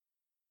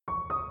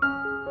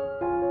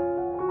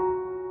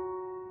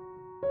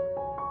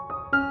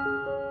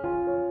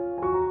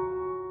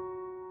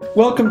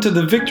Welcome to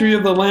the Victory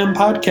of the Lamb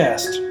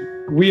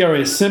podcast. We are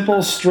a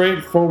simple,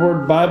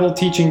 straightforward Bible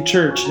teaching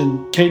church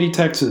in Katy,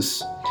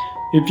 Texas.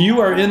 If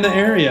you are in the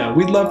area,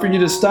 we'd love for you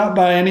to stop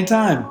by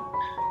anytime.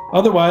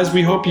 Otherwise,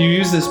 we hope you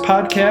use this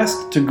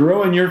podcast to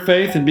grow in your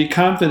faith and be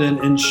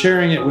confident in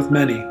sharing it with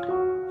many.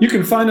 You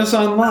can find us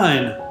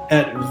online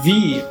at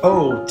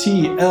votl.org.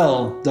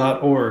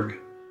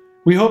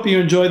 We hope you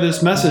enjoy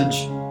this message,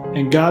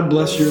 and God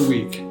bless your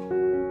week.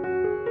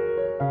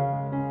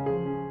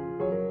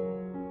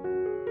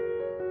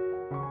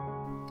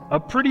 A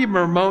pretty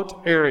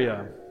remote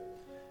area.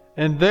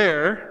 And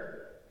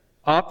there,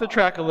 off the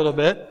track a little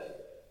bit,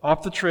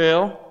 off the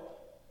trail,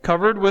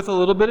 covered with a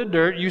little bit of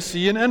dirt, you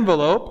see an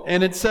envelope,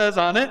 and it says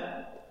on it,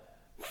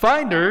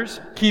 Finders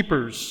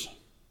Keepers.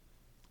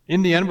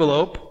 In the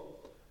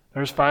envelope,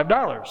 there's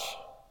 $5.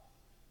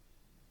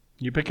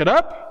 You pick it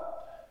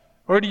up,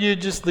 or do you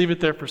just leave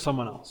it there for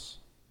someone else?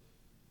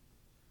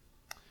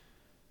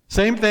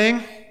 Same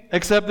thing,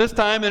 except this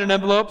time in an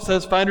envelope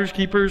says Finders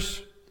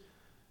Keepers.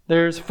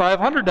 There's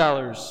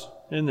 $500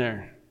 in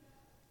there.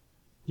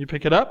 You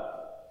pick it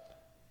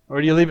up,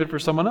 or do you leave it for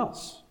someone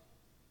else?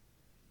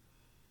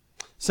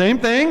 Same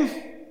thing.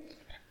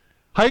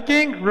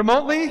 Hiking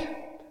remotely.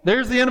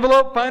 There's the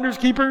envelope, Finders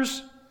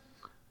Keepers.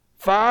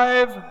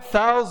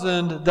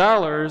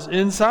 $5,000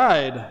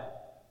 inside.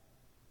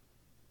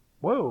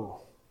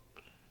 Whoa.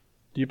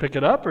 Do you pick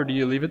it up, or do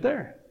you leave it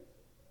there?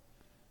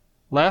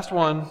 Last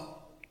one.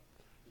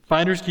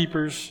 Finders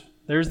Keepers.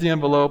 There's the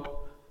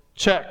envelope.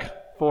 Check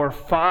for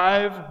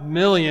 $5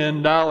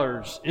 million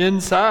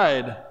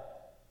inside.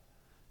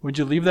 Would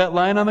you leave that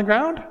lying on the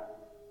ground?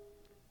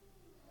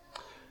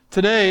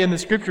 Today in the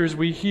scriptures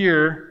we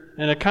hear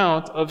an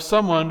account of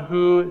someone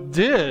who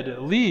did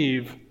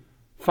leave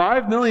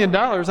 $5 million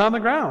on the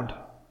ground.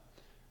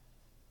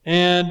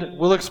 And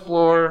we'll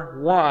explore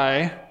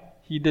why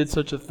he did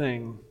such a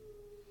thing.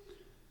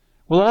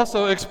 We'll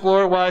also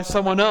explore why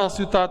someone else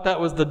who thought that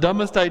was the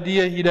dumbest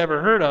idea he'd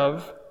ever heard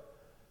of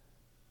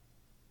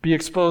be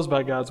exposed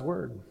by God's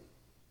word.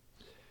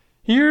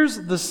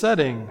 Here's the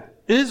setting.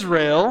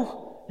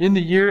 Israel, in the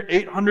year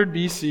 800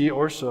 BC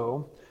or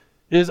so,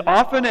 is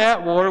often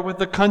at war with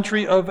the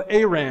country of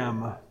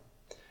Aram.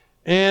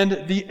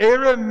 And the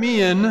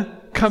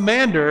Aramean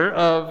commander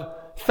of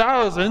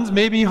thousands,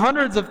 maybe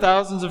hundreds of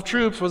thousands of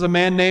troops was a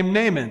man named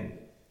Naaman.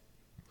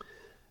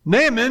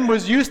 Naaman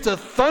was used to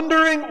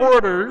thundering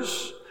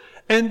orders,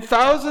 and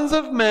thousands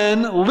of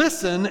men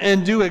listen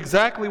and do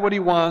exactly what he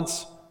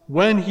wants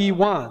when he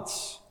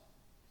wants.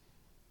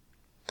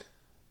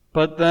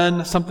 But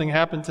then something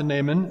happened to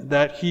Naaman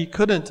that he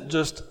couldn't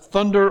just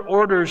thunder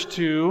orders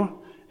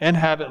to and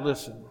have it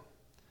listen.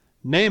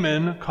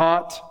 Naaman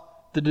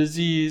caught the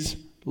disease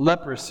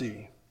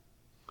leprosy.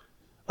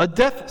 A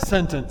death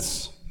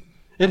sentence.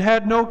 It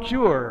had no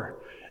cure.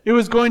 It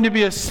was going to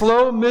be a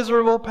slow,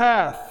 miserable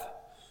path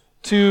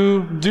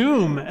to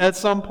doom at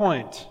some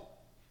point.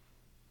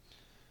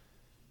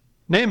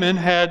 Naaman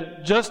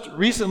had just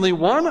recently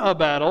won a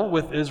battle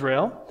with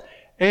Israel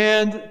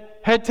and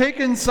had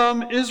taken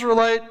some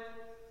Israelite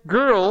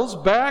girls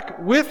back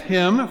with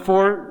him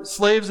for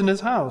slaves in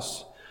his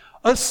house.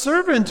 A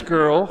servant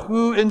girl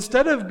who,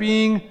 instead of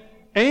being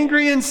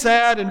angry and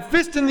sad and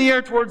fist in the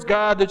air towards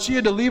God that she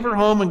had to leave her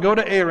home and go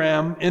to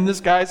Aram in this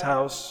guy's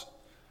house,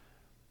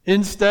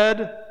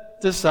 instead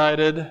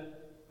decided,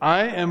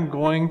 I am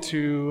going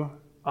to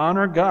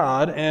honor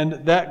God.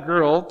 And that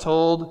girl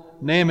told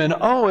Naaman,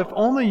 oh, if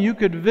only you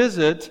could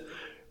visit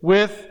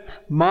with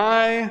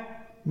my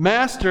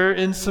master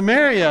in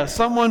Samaria,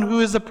 someone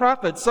who is a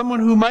prophet, someone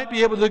who might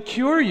be able to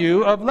cure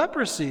you of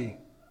leprosy.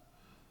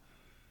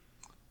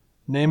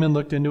 Naaman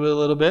looked into it a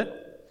little bit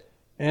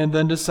and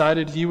then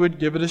decided he would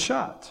give it a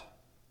shot.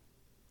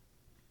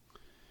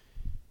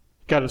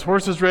 He got his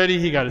horses ready,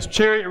 he got his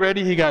chariot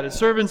ready, he got his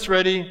servants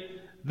ready.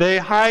 They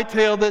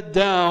hightailed it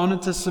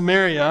down to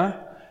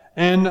Samaria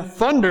and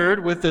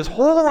thundered with this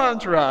whole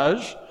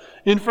entourage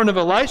in front of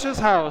Elisha's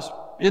house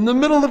in the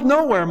middle of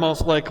nowhere,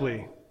 most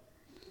likely.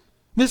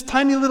 This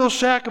tiny little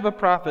shack of a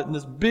prophet and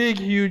this big,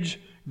 huge,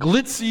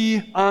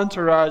 glitzy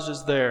entourage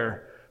is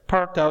there,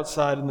 parked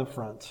outside in the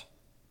front.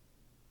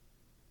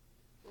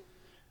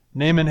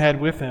 Naaman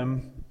had with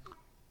him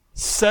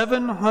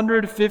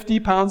 750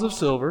 pounds of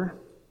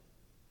silver,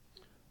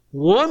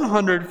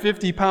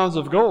 150 pounds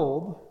of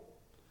gold,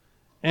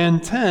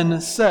 and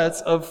 10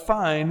 sets of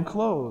fine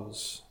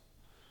clothes.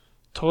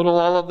 Total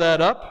all of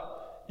that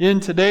up, in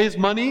today's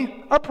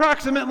money,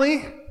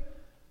 approximately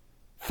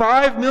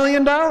 $5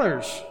 million.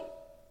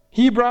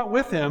 He brought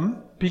with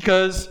him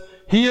because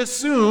he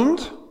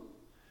assumed,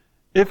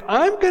 if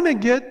I'm going to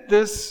get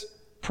this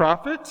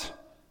prophet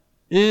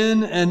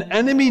in an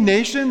enemy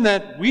nation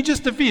that we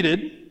just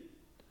defeated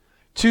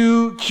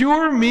to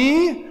cure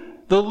me,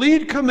 the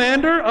lead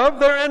commander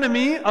of their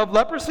enemy of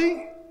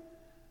leprosy,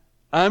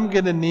 I'm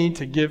going to need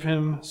to give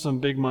him some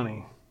big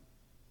money.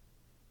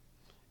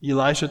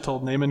 Elisha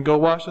told Naaman, go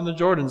wash in the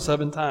Jordan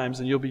 7 times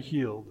and you'll be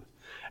healed.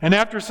 And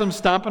after some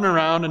stomping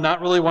around and not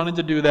really wanting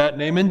to do that,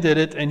 Naaman did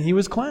it and he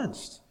was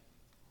cleansed.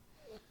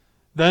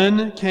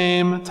 Then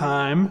came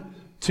time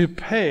to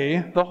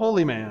pay the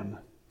holy man.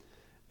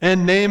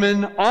 And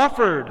Naaman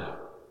offered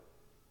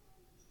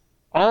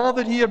all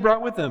that he had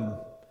brought with him.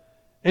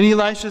 And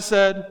Elisha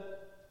said,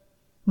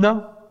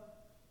 no.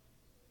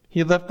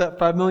 He left that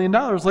 $5 million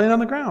laying on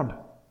the ground.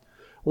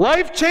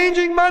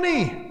 Life-changing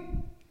money.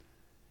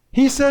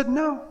 He said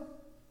no.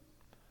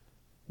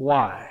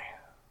 Why?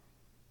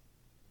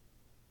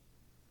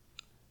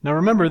 Now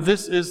remember,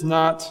 this is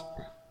not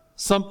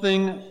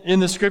something in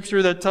the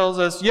scripture that tells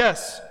us,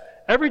 yes,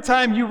 every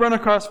time you run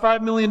across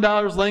 $5 million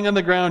laying on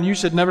the ground, you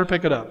should never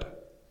pick it up.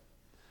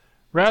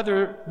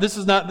 Rather, this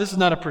is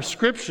not a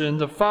prescription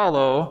to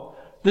follow.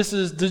 This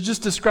is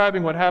just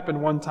describing what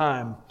happened one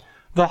time.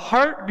 The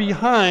heart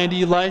behind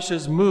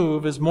Elisha's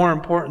move is more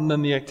important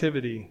than the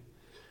activity.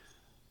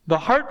 The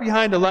heart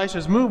behind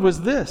Elisha's move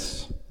was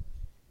this.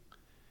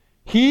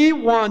 He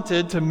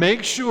wanted to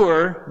make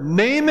sure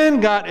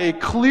Naaman got a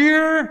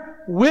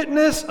clear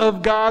witness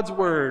of God's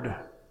word.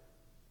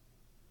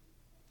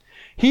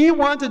 He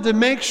wanted to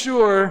make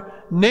sure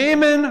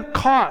Naaman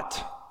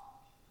caught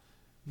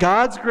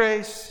God's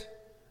grace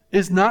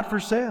is not for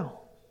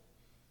sale.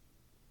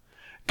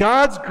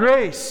 God's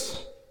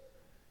grace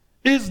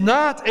is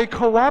not a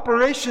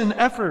cooperation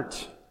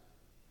effort.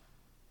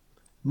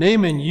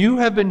 Naaman, you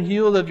have been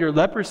healed of your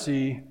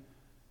leprosy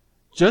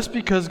just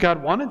because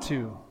God wanted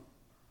to,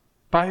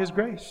 by His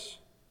grace.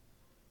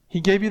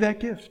 He gave you that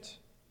gift.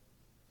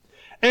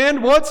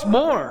 And what's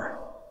more,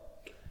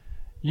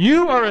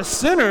 you are a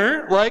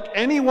sinner like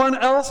anyone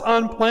else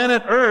on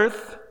planet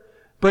Earth,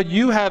 but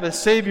you have a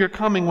Savior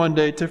coming one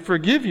day to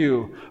forgive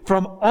you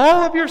from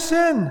all of your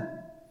sin.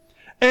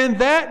 And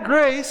that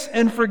grace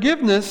and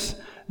forgiveness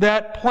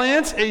that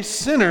plants a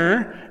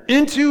sinner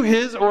into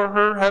his or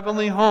her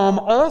heavenly home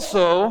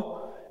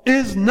also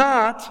is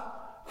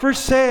not for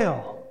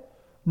sale,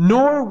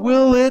 nor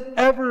will it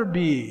ever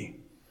be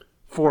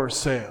for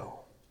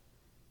sale.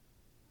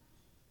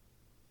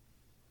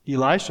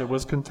 Elisha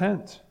was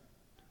content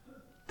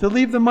to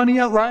leave the money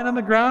out lying on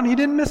the ground. He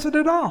didn't miss it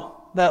at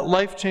all, that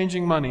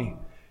life-changing money,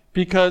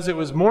 because it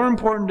was more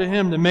important to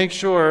him to make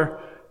sure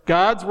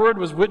God's word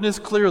was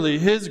witnessed clearly.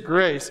 His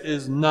grace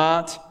is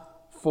not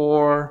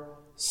for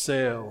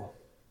sale.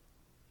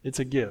 It's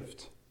a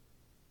gift.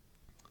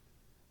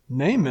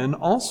 Naaman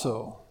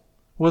also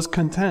was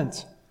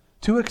content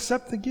to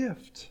accept the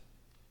gift.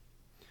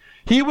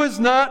 He was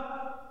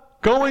not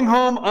going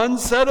home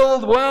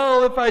unsettled.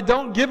 Well, if I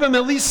don't give him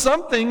at least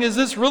something, is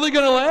this really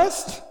going to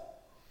last?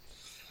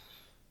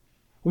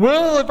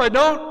 Well, if I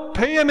don't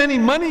pay him any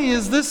money,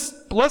 is this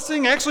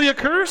blessing actually a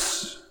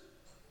curse?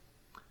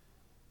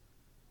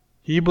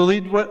 He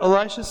believed what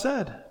Elisha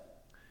said.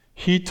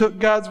 He took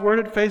God's word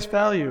at face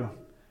value.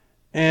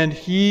 And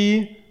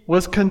he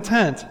was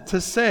content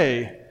to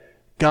say,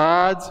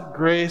 God's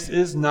grace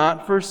is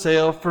not for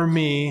sale for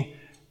me,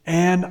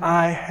 and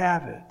I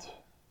have it.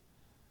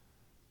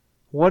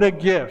 What a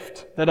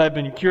gift that I've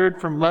been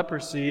cured from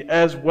leprosy,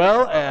 as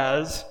well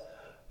as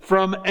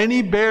from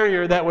any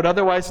barrier that would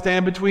otherwise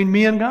stand between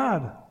me and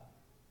God.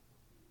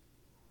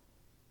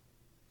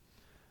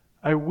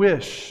 I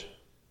wish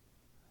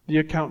the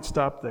account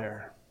stopped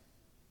there.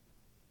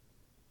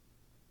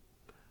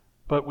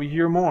 But we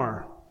hear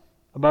more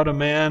about a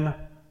man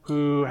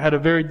who had a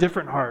very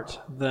different heart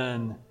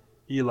than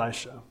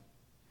Elisha.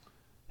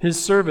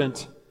 His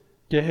servant,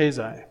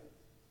 Gehazi.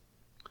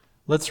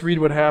 Let's read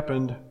what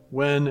happened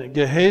when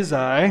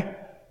Gehazi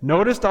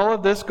noticed all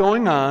of this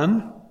going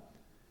on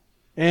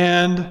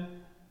and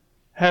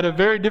had a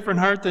very different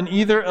heart than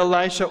either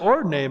Elisha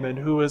or Naaman,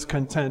 who was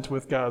content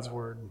with God's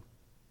word.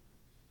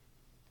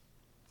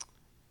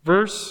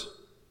 Verse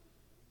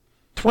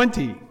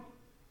 20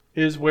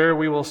 is where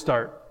we will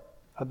start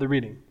at the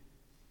reading.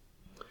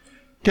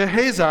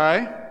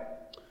 Gehazi,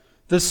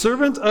 the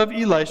servant of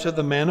Elisha,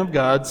 the man of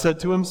God,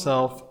 said to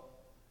himself,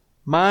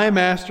 my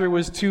master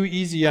was too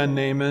easy on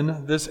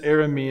Naaman, this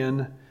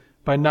Aramean,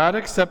 by not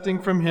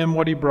accepting from him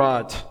what he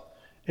brought.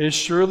 As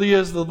surely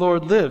as the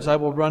Lord lives, I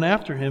will run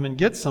after him and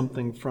get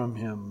something from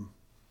him.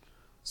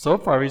 So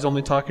far, he's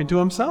only talking to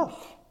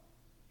himself.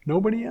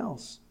 Nobody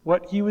else.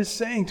 What he was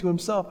saying to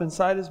himself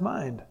inside his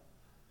mind.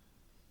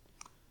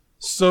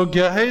 So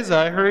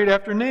Gehazi hurried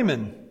after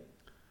Naaman.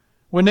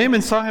 When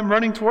Naaman saw him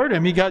running toward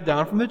him, he got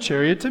down from the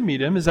chariot to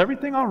meet him. Is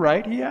everything all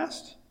right? He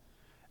asked.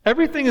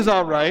 Everything is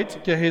all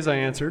right, Gehazi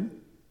answered.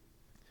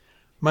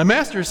 My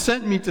master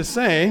sent me to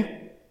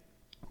say,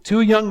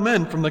 2 young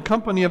men from the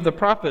company of the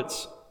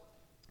prophets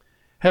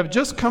have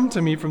just come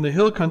to me from the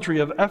hill country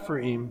of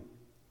Ephraim.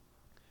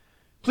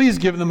 Please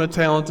give them a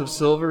talent of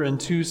silver and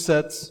 2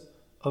 sets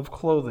of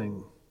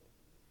clothing.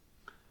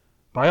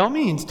 By all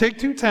means, take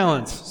 2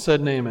 talents,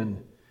 said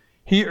Naaman.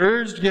 He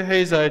urged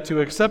Gehazi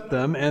to accept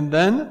them, and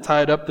then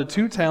tied up the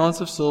 2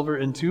 talents of silver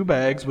in 2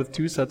 bags with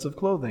 2 sets of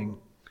clothing.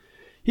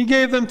 He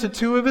gave them to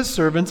 2 of his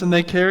servants, and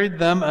they carried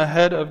them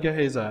ahead of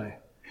Gehazi.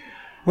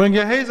 When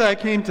Gehazi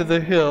came to the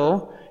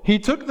hill, he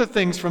took the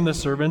things from the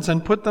servants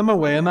and put them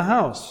away in the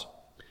house.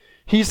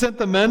 He sent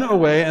the men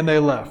away, and they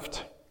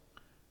left.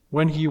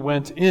 When he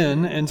went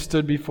in and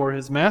stood before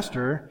his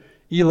master,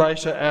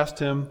 Elisha asked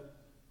him,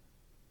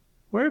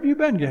 Where have you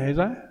been,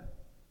 Gehazi?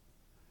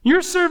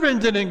 Your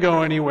servant didn't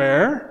go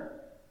anywhere,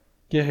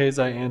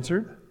 Gehazi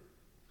answered.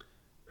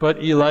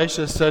 But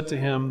Elisha said to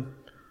him,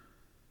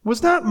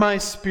 Was not my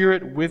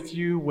spirit with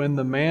you when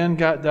the man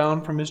got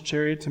down from his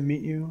chariot to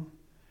meet you?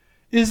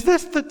 Is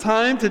this the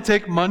time to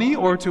take money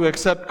or to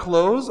accept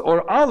clothes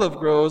or olive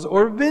groves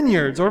or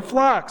vineyards or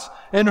flocks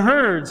and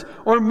herds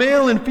or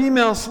male and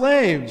female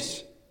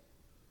slaves?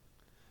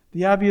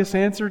 The obvious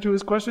answer to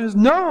his question is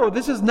no,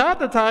 this is not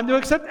the time to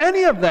accept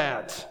any of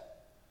that.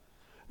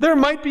 There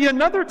might be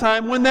another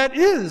time when that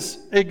is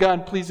a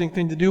God-pleasing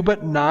thing to do,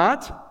 but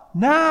not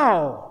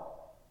now.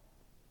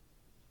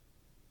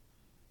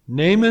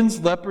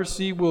 Naaman's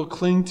leprosy will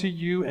cling to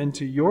you and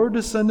to your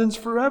descendants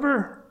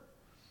forever.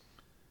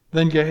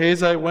 Then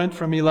Gehazi went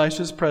from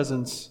Elisha's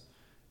presence,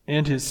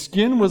 and his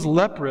skin was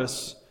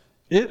leprous.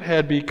 It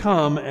had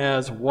become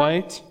as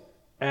white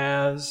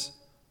as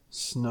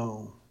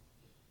snow.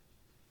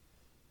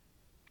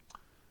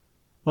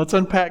 Let's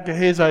unpack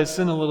Gehazi's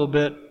sin a little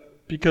bit,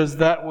 because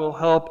that will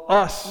help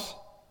us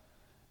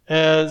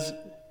as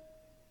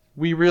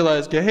we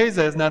realize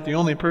Gehazi is not the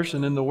only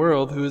person in the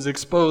world who is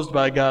exposed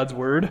by God's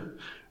word.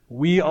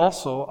 We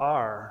also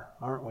are,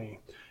 aren't we?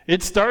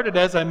 It started,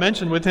 as I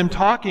mentioned, with him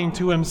talking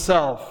to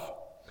himself.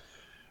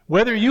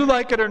 Whether you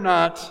like it or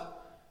not,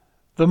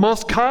 the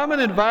most common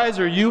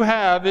advisor you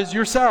have is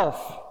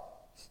yourself.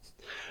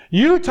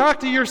 You talk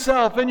to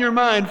yourself in your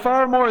mind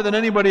far more than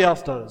anybody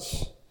else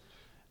does.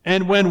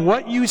 And when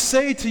what you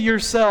say to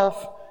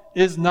yourself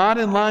is not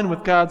in line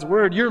with God's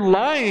word, you're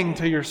lying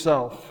to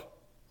yourself.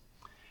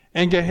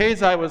 And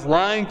Gehazi was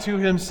lying to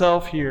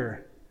himself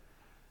here.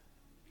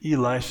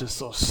 Elisha's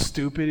so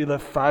stupid. He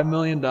left $5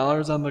 million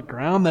on the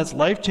ground. That's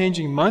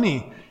life-changing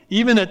money.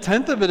 Even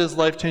 1/10 of it is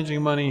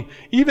life-changing money.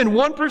 Even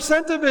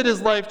 1% of it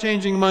is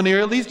life-changing money, or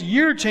at least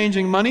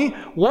year-changing money.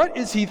 What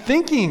is he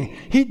thinking?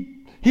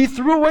 He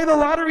threw away the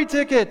lottery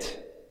ticket.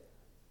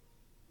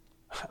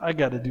 I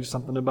got to do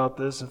something about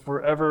this if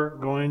we're ever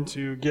going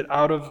to get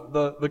out of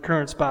the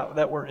current spot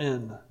that we're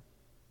in.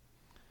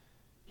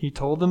 He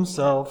told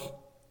himself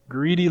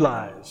greedy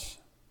lies.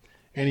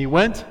 And he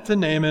went to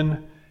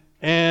Naaman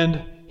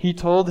and he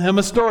told him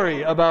a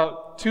story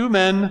about two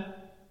men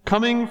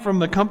coming from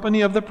the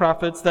company of the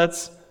prophets.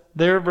 That's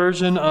their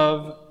version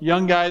of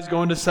young guys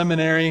going to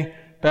seminary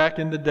back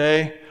in the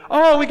day.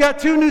 Oh, we got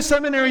 2 new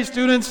seminary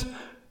students.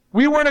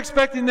 We weren't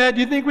expecting that. Do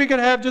you think we could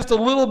have just a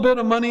little bit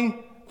of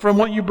money from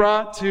what you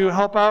brought to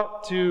help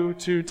out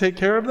to take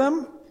care of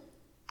them?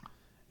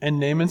 And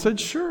Naaman said,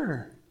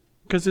 sure,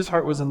 because his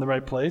heart was in the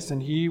right place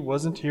and he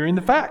wasn't hearing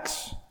the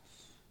facts.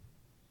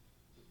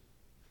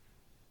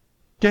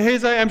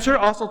 Gehazi, I'm sure,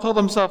 also told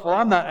himself, well,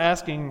 I'm not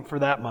asking for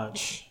that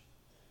much.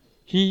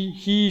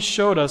 He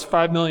showed us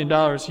 $5 million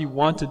he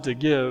wanted to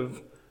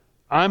give.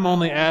 I'm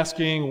only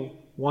asking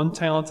 1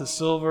 talent of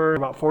silver,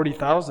 about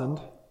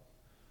 40,000.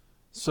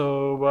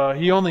 So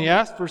he only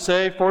asked for,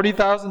 say,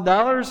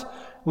 $40,000,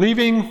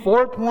 leaving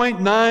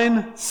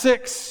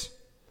 4.96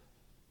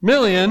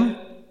 million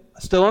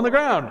still on the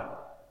ground.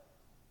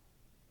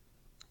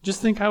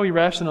 Just think how he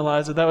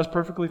rationalized it. That was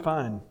perfectly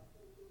fine.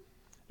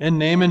 And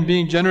Naaman,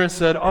 being generous,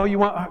 said, oh, you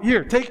want,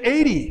 here, take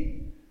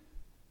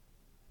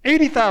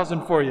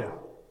 80,000 for you.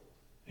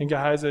 And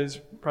Gehazi is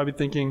probably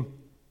thinking,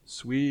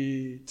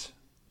 sweet,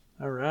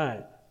 all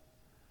right.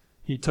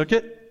 He took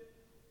it,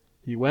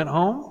 he went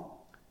home,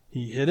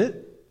 he hid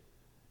it,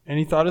 and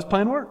he thought his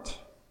plan worked.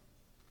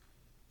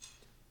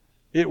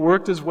 It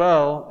worked as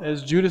well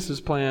as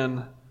Judas's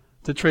plan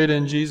to trade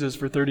in Jesus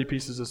for 30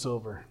 pieces of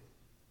silver.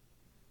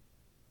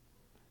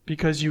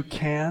 Because you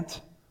can't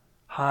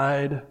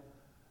hide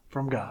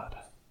from God.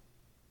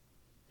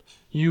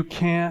 You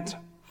can't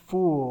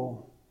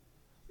fool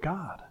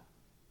God.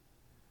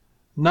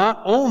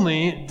 Not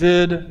only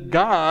did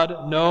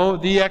God know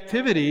the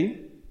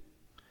activity,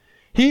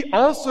 he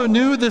also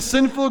knew the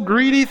sinful,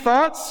 greedy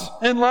thoughts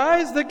and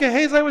lies that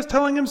Gehazi was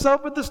telling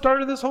himself at the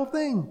start of this whole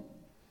thing.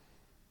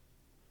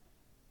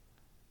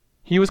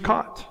 He was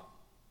caught.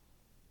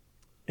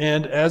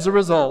 And as a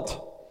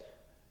result,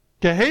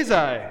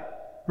 Gehazi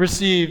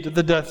received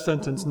the death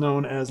sentence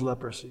known as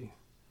leprosy.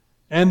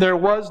 And there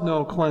was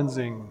no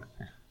cleansing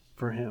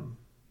for him.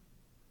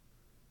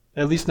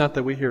 At least not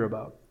that we hear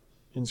about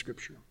in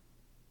Scripture.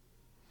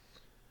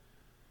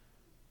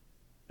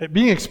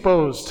 Being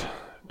exposed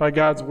by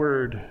God's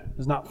word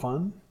is not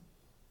fun.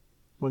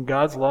 When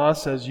God's law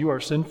says you are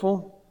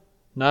sinful,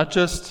 not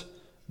just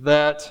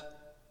that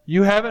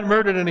you haven't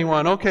murdered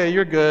anyone, okay,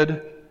 you're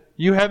good.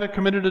 You haven't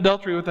committed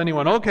adultery with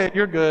anyone, okay,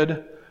 you're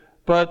good.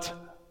 But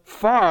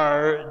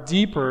far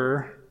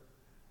deeper,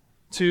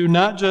 to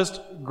not just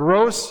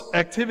gross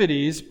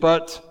activities,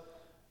 but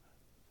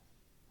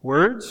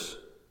words,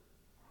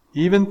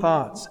 even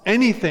thoughts.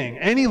 Anything,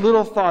 any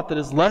little thought that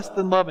is less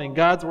than loving,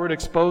 God's word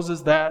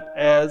exposes that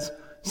as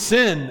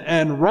sin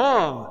and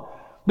wrong.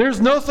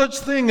 There's no such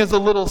thing as a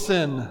little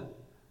sin.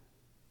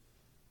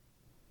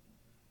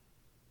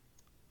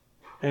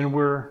 And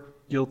we're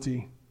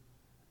guilty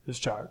as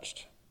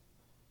charged.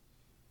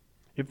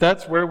 If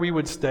that's where we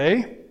would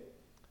stay,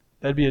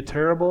 that'd be a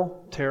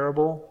terrible,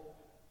 terrible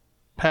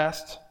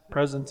past,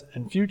 present,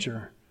 and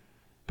future.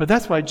 But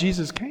that's why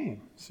Jesus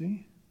came,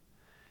 see?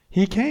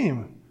 He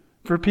came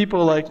for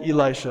people like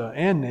Elisha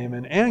and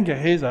Naaman and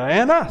Gehazi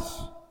and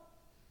us.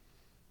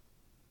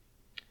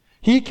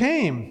 He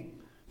came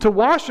to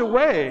wash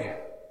away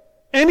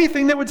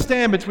anything that would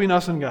stand between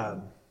us and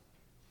God.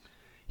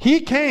 He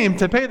came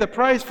to pay the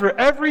price for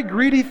every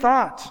greedy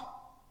thought.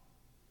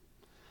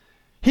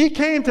 He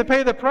came to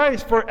pay the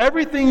price for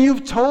everything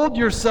you've told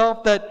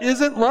yourself that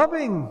isn't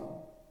loving.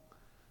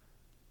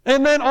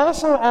 And then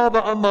also all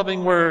the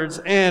unloving words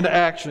and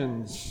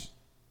actions.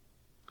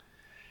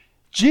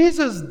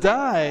 Jesus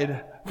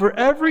died for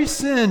every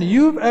sin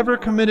you've ever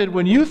committed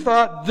when you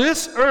thought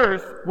this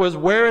earth was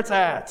where it's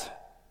at.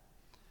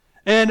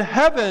 And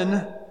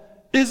heaven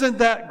isn't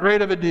that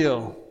great of a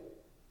deal.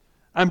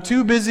 I'm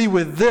too busy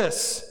with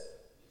this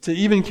to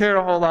even care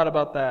a whole lot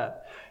about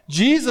that.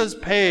 Jesus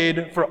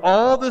paid for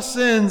all the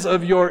sins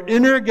of your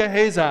inner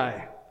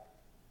Gehazi.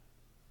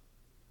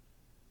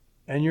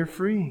 And you're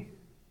free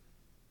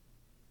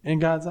in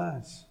God's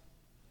eyes.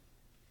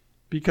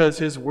 Because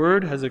His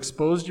Word has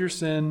exposed your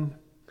sin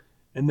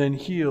and then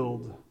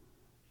healed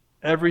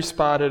every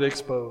spot it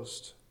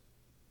exposed.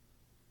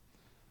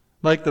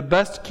 Like the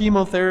best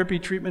chemotherapy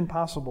treatment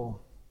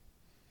possible,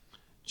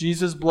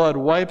 Jesus' blood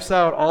wipes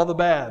out all the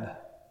bad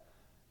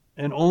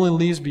and only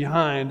leaves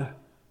behind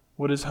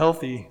what is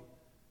healthy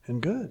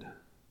and good.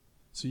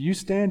 So you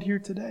stand here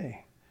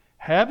today,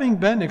 having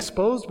been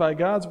exposed by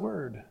God's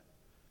Word,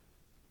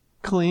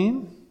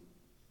 clean,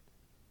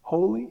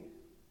 holy,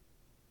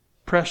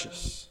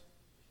 precious,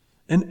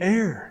 an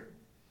heir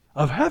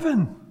of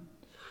heaven.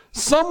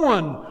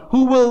 Someone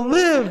who will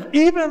live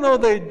even though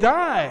they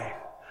die.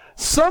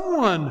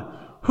 Someone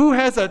who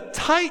has a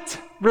tight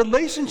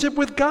relationship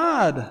with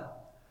God.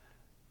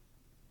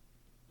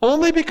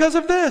 Only because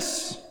of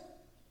this.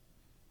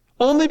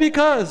 Only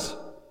because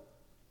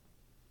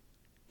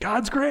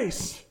God's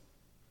grace.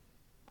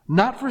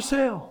 Not for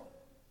sale.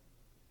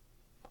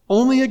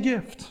 Only a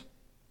gift.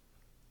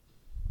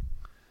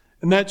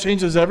 And that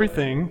changes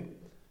everything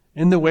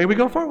in the way we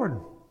go forward.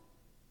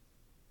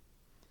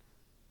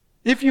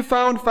 If you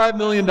found $5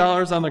 million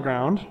on the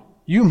ground,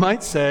 you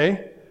might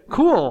say,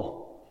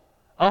 cool,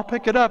 I'll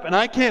pick it up. And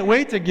I can't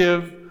wait to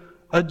give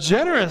a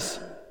generous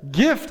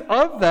gift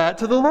of that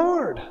to the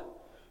Lord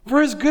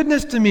for His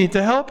goodness to me,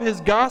 to help His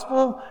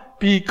gospel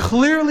be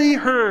clearly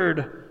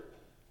heard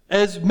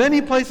as many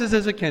places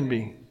as it can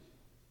be.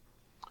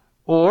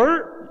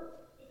 Or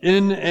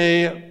in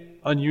an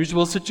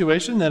unusual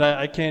situation that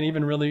I can't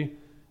even really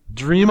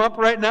dream up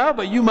right now,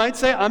 but you might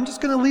say, I'm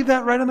just going to leave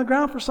that right on the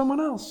ground for someone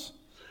else.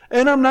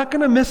 And I'm not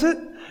going to miss it,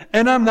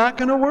 and I'm not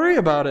going to worry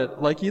about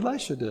it like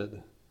Elisha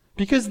did.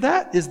 Because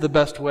that is the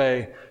best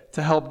way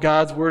to help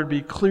God's Word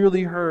be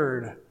clearly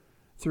heard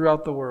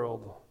throughout the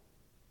world.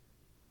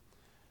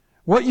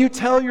 What you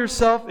tell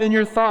yourself in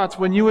your thoughts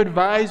when you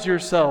advise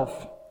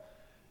yourself,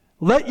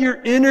 let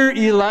your inner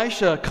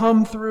Elisha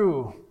come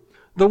through,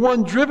 the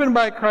one driven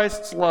by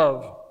Christ's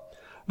love,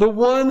 the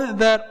one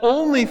that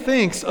only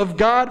thinks of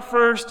God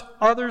first,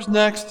 others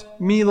next,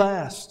 me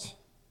last.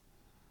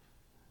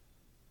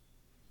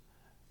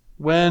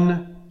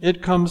 When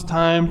it comes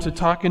time to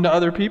talking to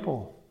other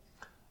people,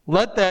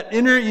 let that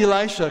inner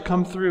Elisha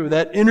come through,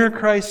 that inner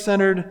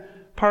Christ-centered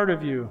part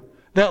of you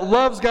that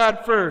loves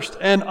God first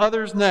and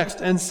others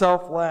next and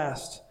self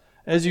last.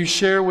 As you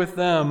share with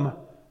them,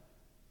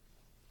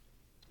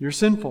 you're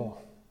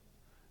sinful,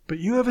 but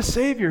you have a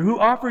Savior who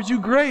offers you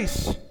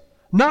grace,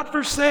 not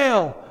for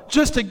sale,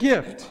 just a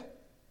gift.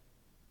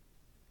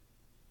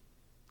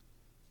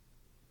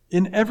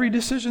 In every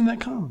decision that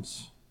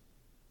comes.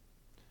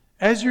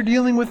 As you're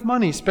dealing with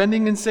money,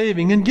 spending and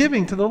saving and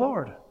giving to the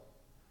Lord.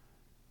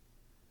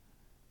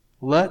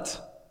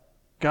 Let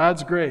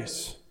God's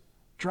grace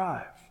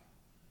drive.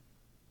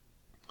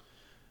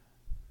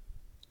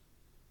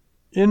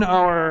 In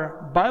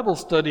our Bible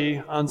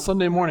study on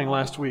Sunday morning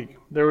last week,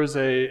 there was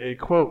a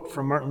quote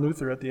from Martin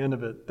Luther at the end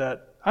of it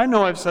that I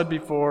know I've said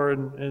before,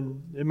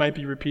 and it might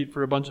be repeat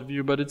for a bunch of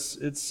you, but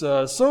it's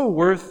so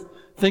worth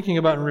thinking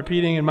about and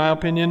repeating, in my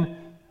opinion.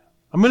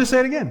 I'm going to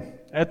say it again,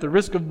 at the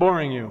risk of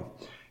boring you.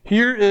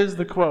 Here is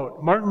the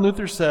quote. Martin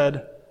Luther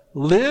said,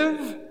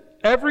 "Live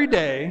every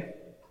day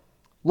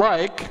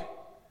like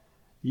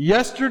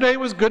yesterday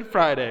was Good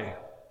Friday.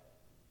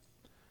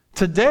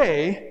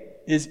 Today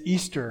is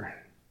Easter.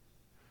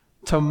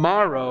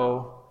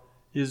 Tomorrow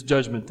is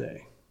Judgment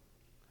Day."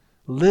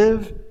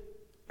 Live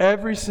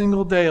every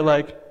single day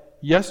like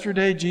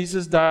yesterday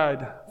Jesus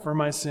died for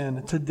my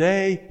sin.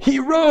 Today He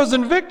rose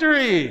in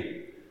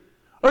victory,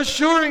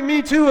 assuring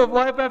me too of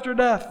life after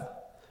death.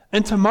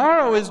 And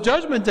tomorrow is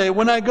Judgment Day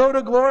when I go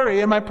to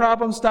glory and my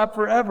problems stop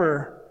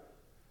forever.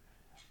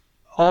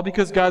 All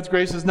because God's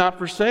grace is not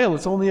for sale.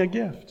 It's only a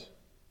gift.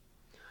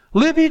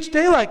 Live each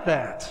day like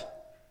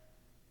that.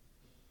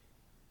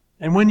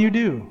 And when you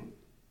do,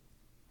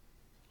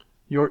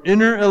 your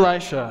inner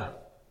Elisha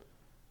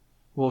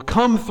will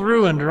come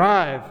through and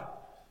drive,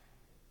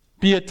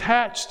 be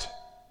attached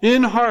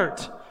in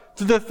heart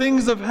to the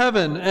things of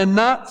heaven and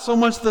not so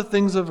much the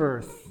things of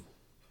earth.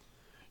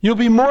 You'll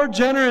be more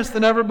generous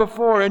than ever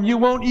before, and you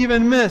won't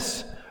even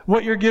miss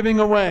what you're giving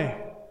away.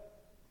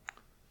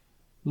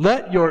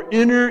 Let your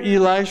inner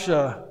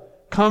Elisha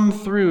come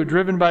through,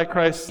 driven by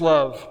Christ's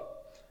love,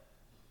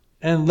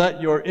 and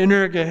let your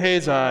inner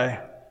Gehazi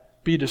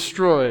be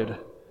destroyed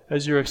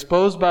as you're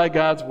exposed by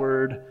God's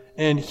word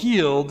and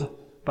healed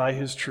by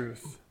his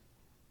truth.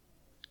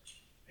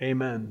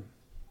 Amen.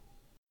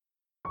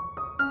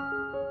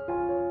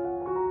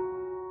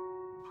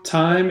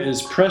 Time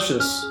is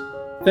precious.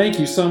 Thank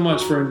you so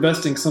much for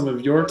investing some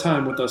of your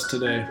time with us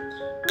today.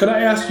 Could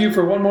I ask you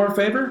for one more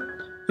favor?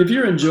 If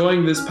you're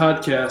enjoying this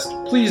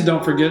podcast, please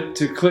don't forget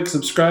to click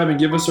subscribe and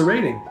give us a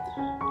rating.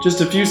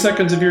 Just a few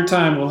seconds of your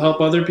time will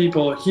help other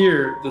people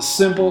hear the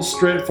simple,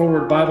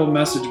 straightforward Bible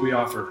message we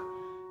offer.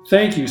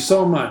 Thank you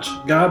so much.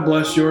 God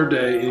bless your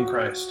day in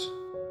Christ.